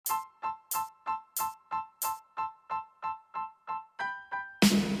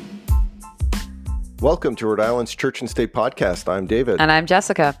Welcome to Rhode Island's Church and State Podcast. I'm David. And I'm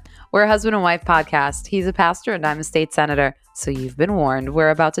Jessica. We're a husband and wife podcast. He's a pastor and I'm a state senator. So you've been warned. We're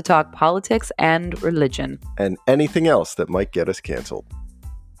about to talk politics and religion. And anything else that might get us canceled.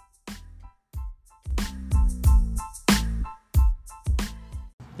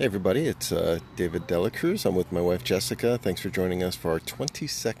 Hey everybody, it's David Delacruz. I'm with my wife Jessica. Thanks for joining us for our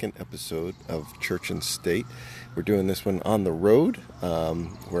 22nd episode of Church and State. We're doing this one on the road.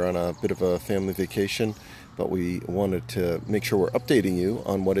 We're on a bit of a family vacation, but we wanted to make sure we're updating you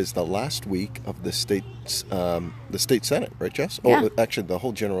on what is the last week of the state Senate, right, Jess? Yeah. Oh, actually, the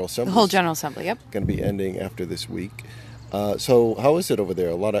whole General Assembly. The whole General Assembly, yep. Going to be ending after this week. So how is it over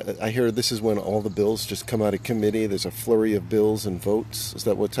there? I hear this is when all the bills just come out of committee. There's a flurry of bills and votes. Is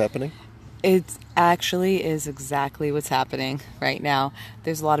that what's happening? It actually is exactly what's happening right now.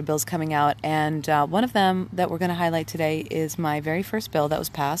 There's a lot of bills coming out, and one of them that we're going to highlight today is my very first bill that was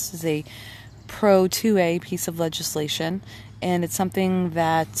passed. It's a Pro 2A piece of legislation, and it's something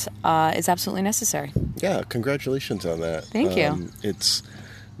that is absolutely necessary. Yeah, congratulations on that. Thank you. It's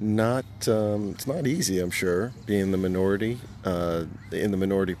not easy, I'm sure, being the minority in the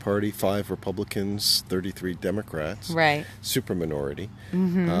minority party. 5 Republicans, 33 Democrats, right? Super minority.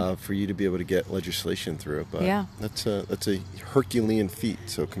 For you to be able to get legislation through, but yeah, that's a Herculean feat.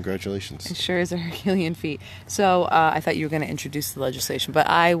 So congratulations. It sure is a Herculean feat. So I thought you were going to introduce the legislation, but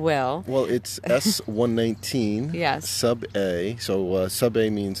I will. Well, it's S-119, yes, Sub A. So Sub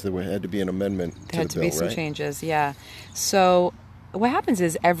A means there had to be an amendment to the bill, right? There had to be some changes, yeah. So what happens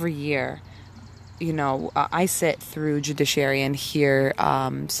is every year, I sit through judiciary and hear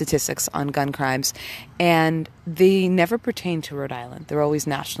statistics on gun crimes, and they never pertain to Rhode Island. They're always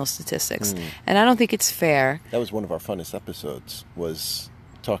national statistics. And I don't think it's fair. That was one of our funnest episodes, was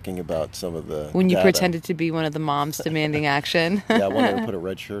talking about some of the when you data. Pretended to be one of the moms demanding action. Yeah, I wanted to put a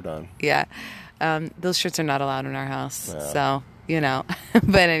red shirt on. Yeah. Those shirts are not allowed in our house. Wow. So,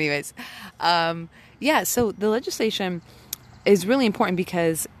 But anyways, so the legislation is really important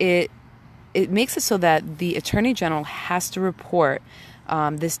because it makes it so that the Attorney General has to report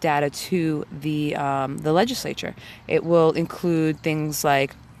this data to the legislature. It will include things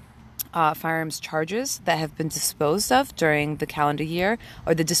like firearms charges that have been disposed of during the calendar year,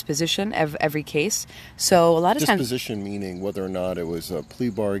 or the disposition of every case. So a lot of disposition meaning whether or not it was a plea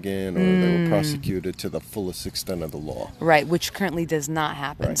bargain or they were prosecuted to the fullest extent of the law. Right, which currently does not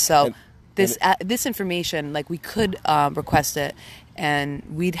happen. Right. So this information, we could request it, and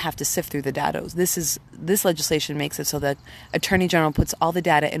we'd have to sift through the data. This legislation makes it so that Attorney General puts all the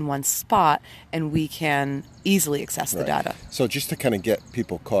data in one spot, and we can easily access the data. So just to kind of get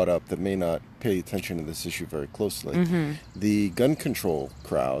people caught up that may not pay attention to this issue very closely, the gun control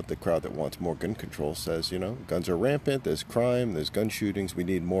crowd, the crowd that wants more gun control, says, guns are rampant, there's crime, there's gun shootings, we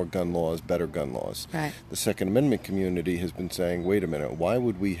need more gun laws, better gun laws. Right. The Second Amendment community has been saying, wait a minute, why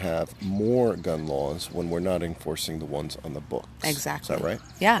would we have more gun laws when we're not enforcing the ones on the books? Exactly. Is that right?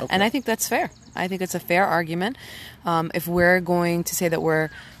 Yeah, okay. And I think that's fair. I think it's a fair argument. If we're going to say that we're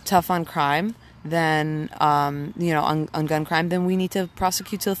tough on crime, then, on gun crime, then we need to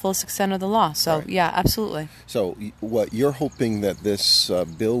prosecute to the fullest extent of the law. So, right. Yeah, absolutely. So what you're hoping that this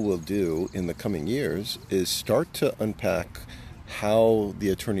bill will do in the coming years is start to unpack how the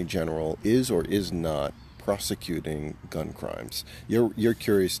Attorney General is or is not prosecuting gun crimes. You're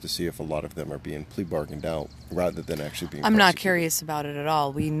curious to see if a lot of them are being plea bargained out rather than actually being I'm not curious about it at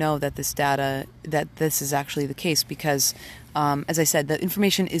all. We know that this is actually the case because, as I said, the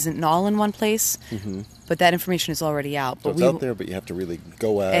information isn't all in one place, but that information is already out. So it's out there, but you have to really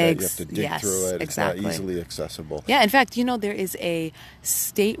go at it. You have to dig through it. Exactly. It's not easily accessible. Yeah, in fact, there is a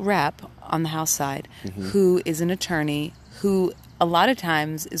state rep on the House side who is an attorney who a lot of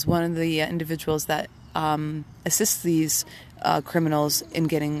times is one of the individuals that assists these criminals in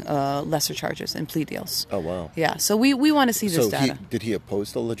getting lesser charges and plea deals. Oh, wow. Yeah, so we want to see this data. Did he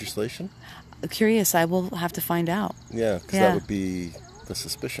oppose the legislation? Curious, I will have to find out. Yeah, because that would be the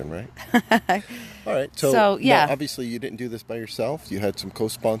suspicion, right? All right. So yeah. Now, obviously, you didn't do this by yourself. You had some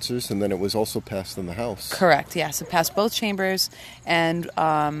co-sponsors, and then it was also passed in the House. Correct. Yes, it passed both chambers, and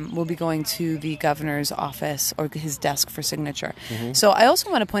we'll be going to the governor's office or his desk for signature. So I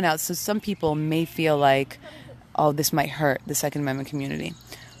also want to point out, so some people may feel like, oh, this might hurt the Second Amendment community.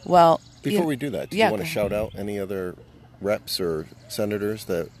 Well, before we do that, do you want to shout out any other reps or senators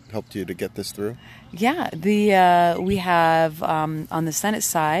that helped you to get this through? Yeah, we have on the Senate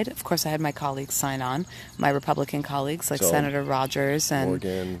side, of course, I had my colleagues sign on, my Republican colleagues like Senator Rogers and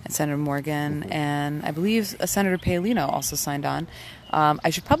Senator Morgan, and I believe Senator Paolino also signed on. I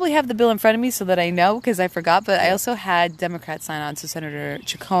should probably have the bill in front of me so that I know because I forgot, but I also had Democrats sign on, so Senator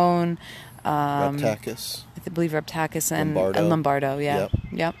Chacon, Reptakis. I believe Reptakis and Lombardo. Yeah.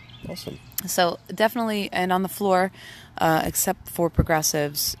 Yep. Awesome. So definitely, and on the floor, except for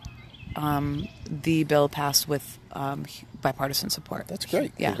progressives, the bill passed with bipartisan support. That's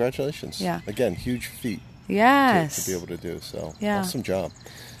great. Yeah. Congratulations. Yeah. Again, huge feat. Yes. To be able to do. So yeah. Awesome job.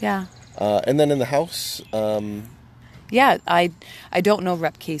 Yeah. And then in the House. Yeah, I don't know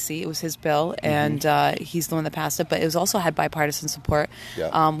Rep. Casey. It was his bill, and he's the one that passed it. But it was also had bipartisan support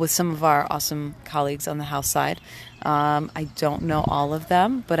with some of our awesome colleagues on the House side. I don't know all of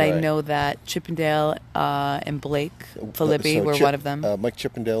them, but I know that Chippendale and Blake Filippi were one of them. Mike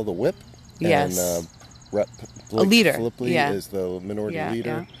Chippendale, the whip. Yes. And Rep. Blake leader. Filippi is the minority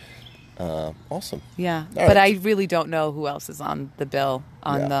leader. Yeah. Awesome. Yeah, All but right. I really don't know who else is on the bill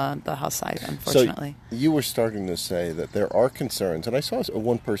on the House side, unfortunately. So you were starting to say that there are concerns, and I saw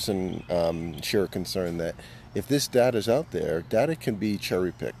one person share a concern that if this data is out there, data can be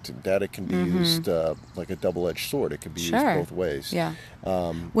cherry-picked. Data can be used like a double-edged sword. It can be used both ways. Yeah.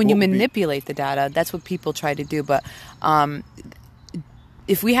 When you manipulate the data, that's what people try to do. But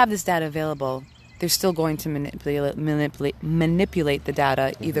if we have this data available, they're still going to manipulate the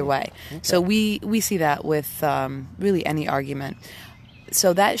data either way. Okay. So we see that with really any argument.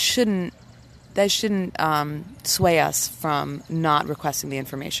 So that shouldn't sway us from not requesting the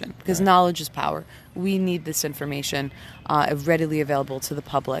information, because knowledge is power. We need this information readily available to the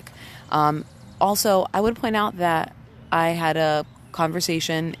public. Also, I would point out that I had a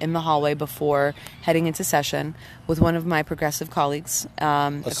conversation in the hallway before heading into session with one of my progressive colleagues.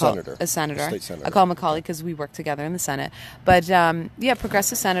 A senator. A state senator. Senator. I call him a colleague because we work together in the Senate. But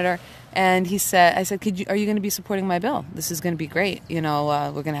progressive senator. And I said, are you going to be supporting my bill? This is going to be great. We're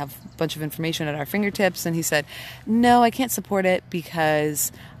going to have a bunch of information at our fingertips. And he said, no, I can't support it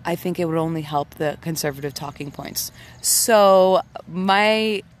because I think it would only help the conservative talking points. So to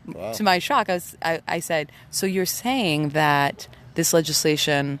my shock, I said, so you're saying that this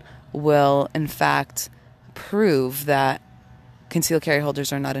legislation will, in fact, prove that concealed carry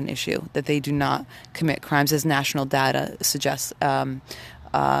holders are not an issue, that they do not commit crimes, as national data suggests, that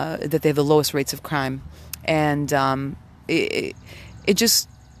they have the lowest rates of crime. And that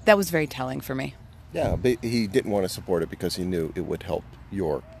was very telling for me. Yeah, but he didn't want to support it because he knew it would help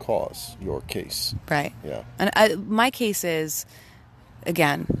your cause, your case. Right. Yeah. And my case is,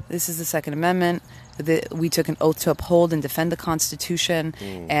 again, this is the Second Amendment. We took an oath to uphold and defend the Constitution,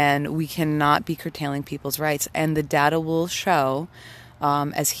 and we cannot be curtailing people's rights. And the data will show,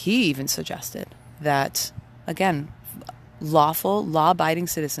 as he even suggested, that, again, lawful, law-abiding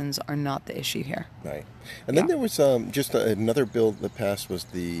citizens are not the issue here. Right. And then there was just another bill that passed was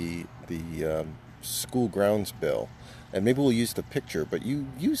the school grounds bill. And maybe we'll use the picture, but you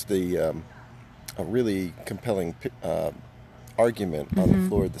used a really compelling argument on the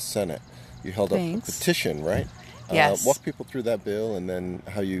floor of the Senate. You held up a petition, right? Yes. Walk people through that bill and then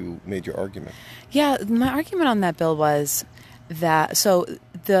how you made your argument. Yeah, my argument on that bill was that, so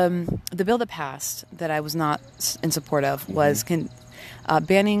the bill that passed that I was not in support of was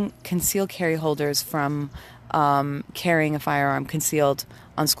banning concealed carry holders from carrying a firearm concealed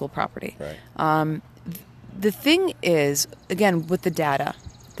on school property. Right. The thing is, again, with the data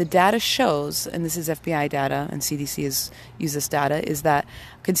shows, and this is FBI data, and CDC has used this data, is that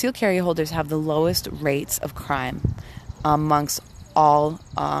concealed carry holders have the lowest rates of crime amongst all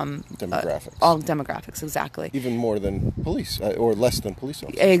demographics. All demographics, exactly. Even more than police, or less than police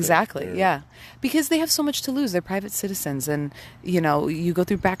officers. Exactly, yeah. Because they have so much to lose. They're private citizens, and you go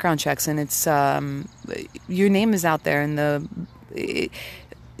through background checks, and it's your name is out there, and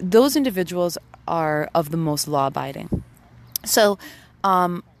those individuals are of the most law-abiding. So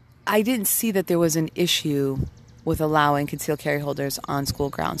I didn't see that there was an issue with allowing concealed carry holders on school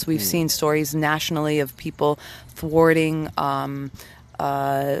grounds. We've seen stories nationally of people thwarting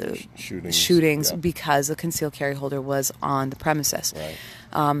shootings because a concealed carry holder was on the premises,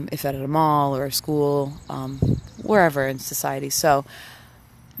 if at a mall or a school, wherever in society. So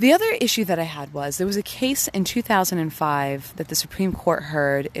the other issue that I had was there was a case in 2005 that the Supreme Court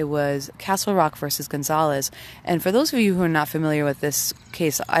heard. It was Castle Rock versus Gonzalez. And for those of you who are not familiar with this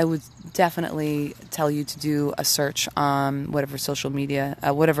case, I would definitely tell you to do a search on whatever social media,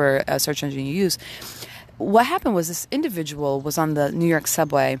 whatever search engine you use. What happened was this individual was on the New York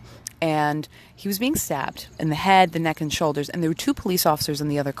subway, and he was being stabbed in the head, the neck, and shoulders. And there were two police officers in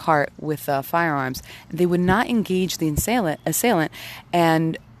the other cart with firearms. They would not engage the assailant,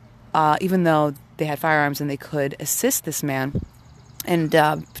 and even though they had firearms and they could assist this man and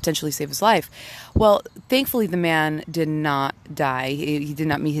potentially save his life. Well, thankfully, the man did not die. He did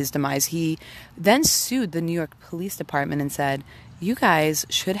not meet his demise. He then sued the New York Police Department and said, you guys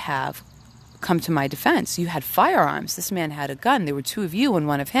should have come to my defense. You had firearms. This man had a gun. There were two of you and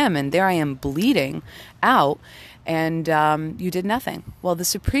one of him, and there I am bleeding out, and you did nothing. Well, the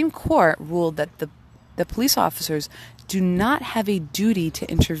Supreme Court ruled that the police officers do not have a duty to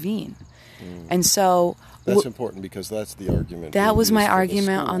intervene. And so... That's important because that's the argument. That was my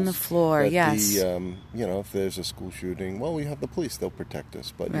argument on the floor, yes. If there's a school shooting, well, we have the police, they'll protect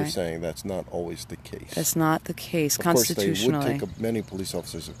us. But you're saying that's not always the case. That's not the case, of constitutionally. Course, they would many police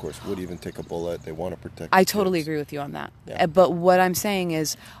officers, of course, would even take a bullet. They want to protect I totally agree with you on that. Yeah. But what I'm saying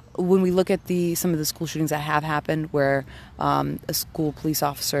is, when we look at some of the school shootings that have happened where a school police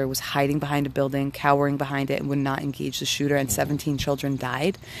officer was hiding behind a building, cowering behind it, and would not engage the shooter, and 17 children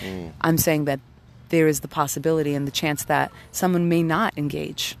died, I'm saying that there is the possibility and the chance that someone may not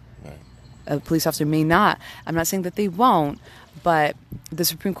engage. Right. A police officer may not. I'm not saying that they won't, but the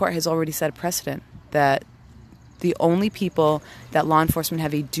Supreme Court has already set a precedent that the only people that law enforcement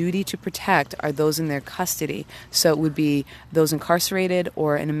have a duty to protect are those in their custody. So it would be those incarcerated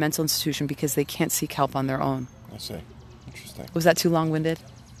or in a mental institution because they can't seek help on their own. I see. Interesting. Was that too long-winded?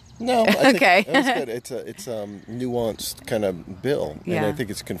 No, I think okay. That's good. It's a nuanced kind of bill, Yeah. and I think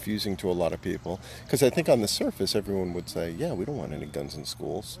it's confusing to a lot of people because I think on the surface everyone would say, "Yeah, we don't want any guns in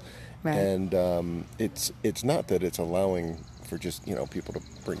schools," Right. and it's not that it's allowing for just people to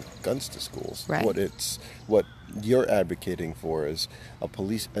bring guns to schools. Right. What you're advocating for is a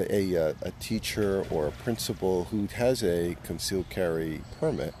teacher or a principal who has a concealed carry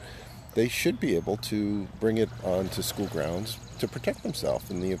permit. They should be able to bring it onto school grounds to protect themselves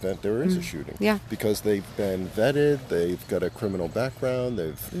in the event there is a shooting. Yeah. Because they've been vetted, they've got a criminal background,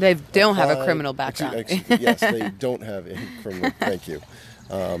 They don't have a criminal background. Yes, they don't have any criminal. Thank you.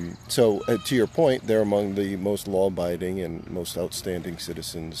 So to your point, they're among the most law-abiding and most outstanding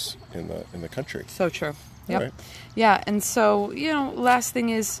citizens in the country. So true. Yep. Right. Yeah, and so, last thing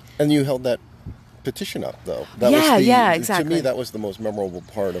is... And you held that petition up, though. Exactly. To me, that was the most memorable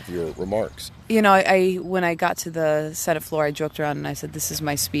part of your remarks. I when I got to the Senate floor, I joked around and I said, "This is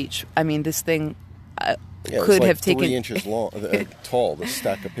my speech." I mean, this thing could have taken 3 inches long, tall. The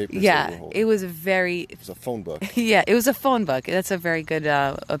stack of papers. Yeah, it was It was a phone book. Yeah, it was a phone book. That's a very good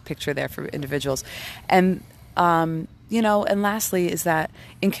a picture there for individuals, and and lastly is that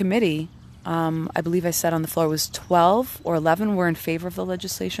in committee. I believe I said on the floor was 12 or 11 were in favor of the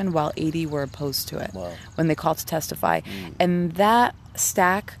legislation, while 80 were opposed to it when they called to testify. And that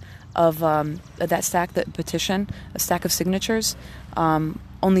stack that petition, a stack of signatures,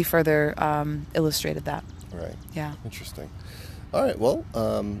 only further illustrated that. Right. Yeah. Interesting. All right. Well,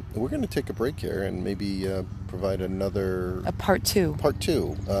 we're going to take a break here and maybe provide a part two. Part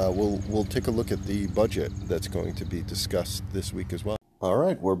two. We'll take a look at the budget that's going to be discussed this week as well. All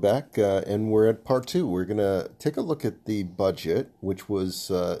right, we're back, and we're at part two. We're going to take a look at the budget, which was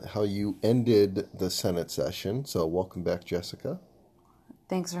how you ended the Senate session. So welcome back, Jessica.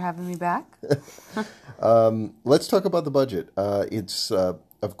 Thanks for having me back. Let's talk about the budget. It's,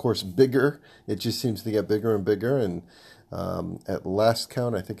 of course, bigger. It just seems to get bigger and bigger, and at last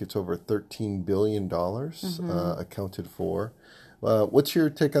count, I think it's over $13 billion accounted for. What's your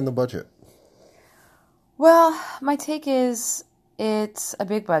take on the budget? Well, my take is... it's a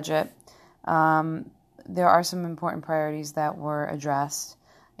big budget. There are some important priorities that were addressed.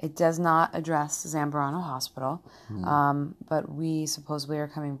 It does not address Zambrano Hospital, but we supposedly are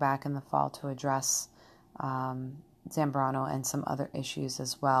coming back in the fall to address Zambrano and some other issues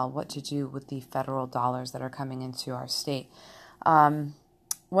as well, what to do with the federal dollars that are coming into our state.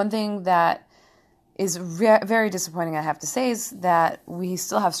 One thing that is very disappointing, I have to say, is that we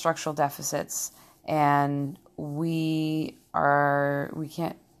still have structural deficits, and we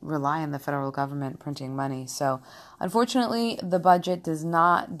can't rely on the federal government printing money. So unfortunately, the budget does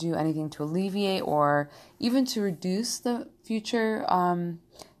not do anything to alleviate or even to reduce the future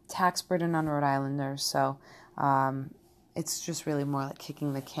tax burden on Rhode Islanders. So it's just really more like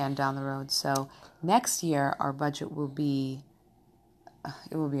kicking the can down the road. So next year, our budget will be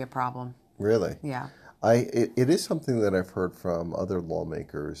a problem. Really? Yeah. It is something that I've heard from other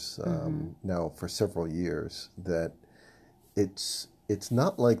lawmakers now for several years, that it's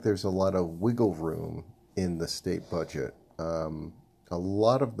not like there's a lot of wiggle room in the state budget. A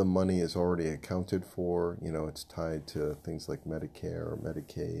lot of the money is already accounted for. It's tied to things like Medicare or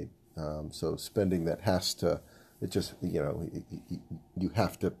Medicaid. So spending that you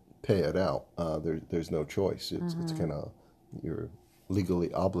have to pay it out. There's no choice. It's kind of, you're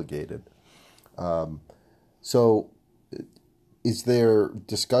legally obligated. So is there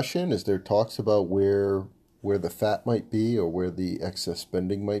discussion? Is there talks about where the fat might be or where the excess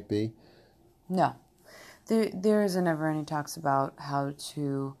spending might be? No. There isn't ever any talks about how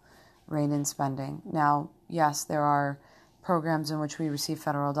to rein in spending. Now, yes, there are programs in which we receive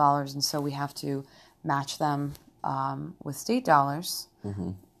federal dollars, and so we have to match them with state dollars,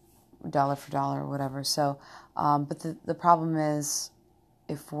 dollar for dollar or whatever. So, but the problem is,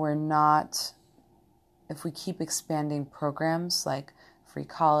 if we keep expanding programs like free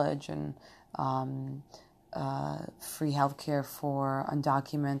college and free healthcare for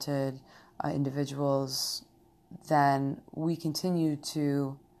undocumented individuals, then we continue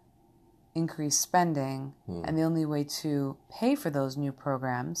to increase spending, and the only way to pay for those new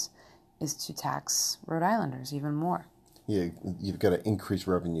programs is to tax Rhode Islanders even more. Yeah, you've got to increase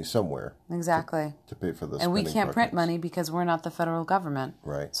revenue somewhere. Exactly. To pay for those. And we can't print money because we're not the federal government.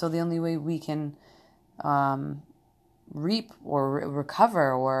 Right. So the only way we can reap or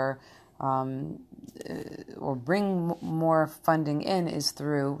recover or bring more funding in is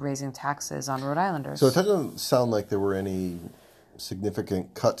through raising taxes on Rhode Islanders. So it doesn't sound like there were any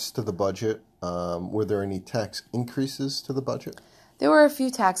significant cuts to the budget. Were there any tax increases to the budget? There were a few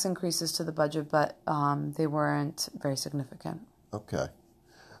tax increases to the budget, but they weren't very significant. Okay.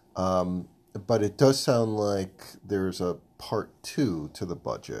 But it does sound like there's a part 2 to the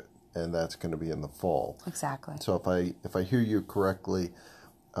budget, and that's going to be in the fall. Exactly. So if I hear you correctly,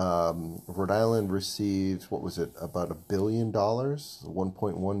 Rhode Island received, what was it, about $1 billion,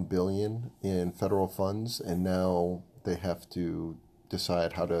 $1.1 billion in federal funds, and now they have to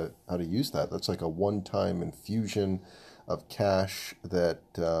decide how to use that. That's like a one-time infusion of cash that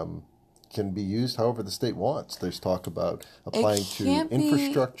can be used however the state wants. There's talk about applying to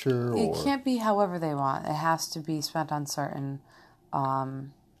infrastructure. It can't be however they want. It has to be spent on certain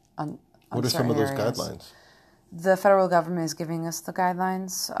on what are some of those guidelines? The federal government is giving us the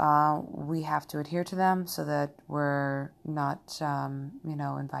guidelines. We have to adhere to them so that we're not,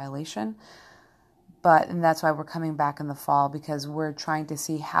 in violation. And that's why we're coming back in the fall, because we're trying to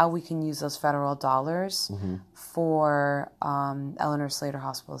see how we can use those federal dollars for Eleanor Slater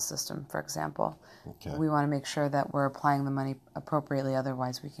Hospital System, for example. Okay. We want to make sure that we're applying the money appropriately,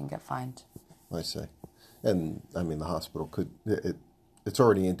 otherwise we can get fined. I see. And, I mean, the hospital it's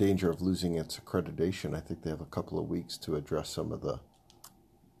already in danger of losing its accreditation. I think they have a couple of weeks to address some of the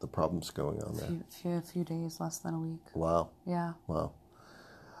problems going on there. A few days, less than a week. Wow. Yeah. Wow.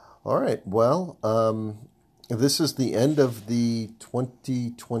 All right. Well, this is the end of the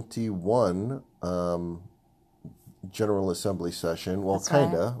 2021 General Assembly session. Well,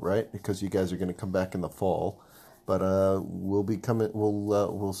 kind of, right? Because you guys are going to come back in the fall. But we'll be coming.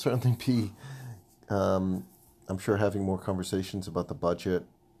 We'll certainly be, I'm sure, having more conversations about the budget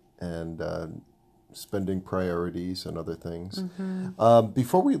and spending priorities and other things.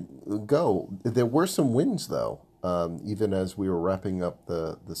 Before we go, there were some wins, though. Even as we were wrapping up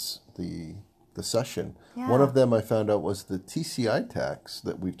the session. Yeah. One of them I found out was the TCI tax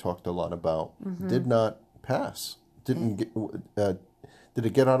that we've talked a lot about did not pass. Did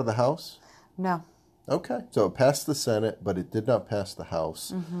it get out of the House? No. Okay. So it passed the Senate, but it did not pass the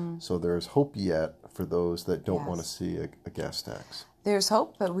House. So there's hope yet for those that don't want to see a gas tax. There's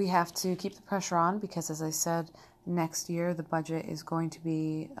hope, but we have to keep the pressure on because, as I said, next year the budget is going to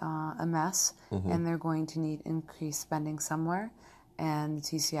be a mess, and they're going to need increased spending somewhere, and the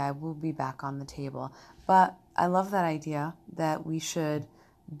TCI will be back on the table. But I love that idea that we should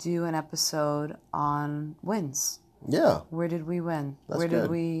do an episode on wins. Yeah. Where did we win? Where did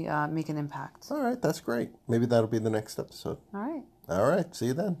we make an impact? All right, that's great. Maybe that'll be the next episode. All right. All right, see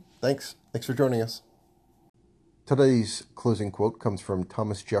you then. Thanks for joining us. Today's closing quote comes from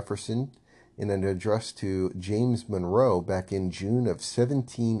Thomas Jefferson in an address to James Monroe back in June of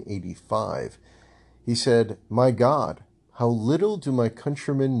 1785. He said, "My God, how little do my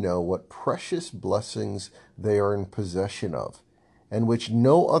countrymen know what precious blessings they are in possession of, and which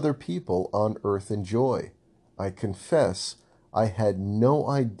no other people on earth enjoy. I confess I had no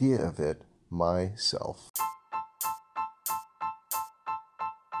idea of it myself."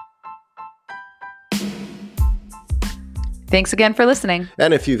 Thanks again for listening.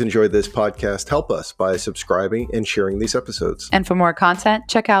 And if you've enjoyed this podcast, help us by subscribing and sharing these episodes. And for more content,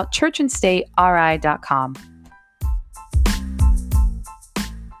 check out churchandstateri.com.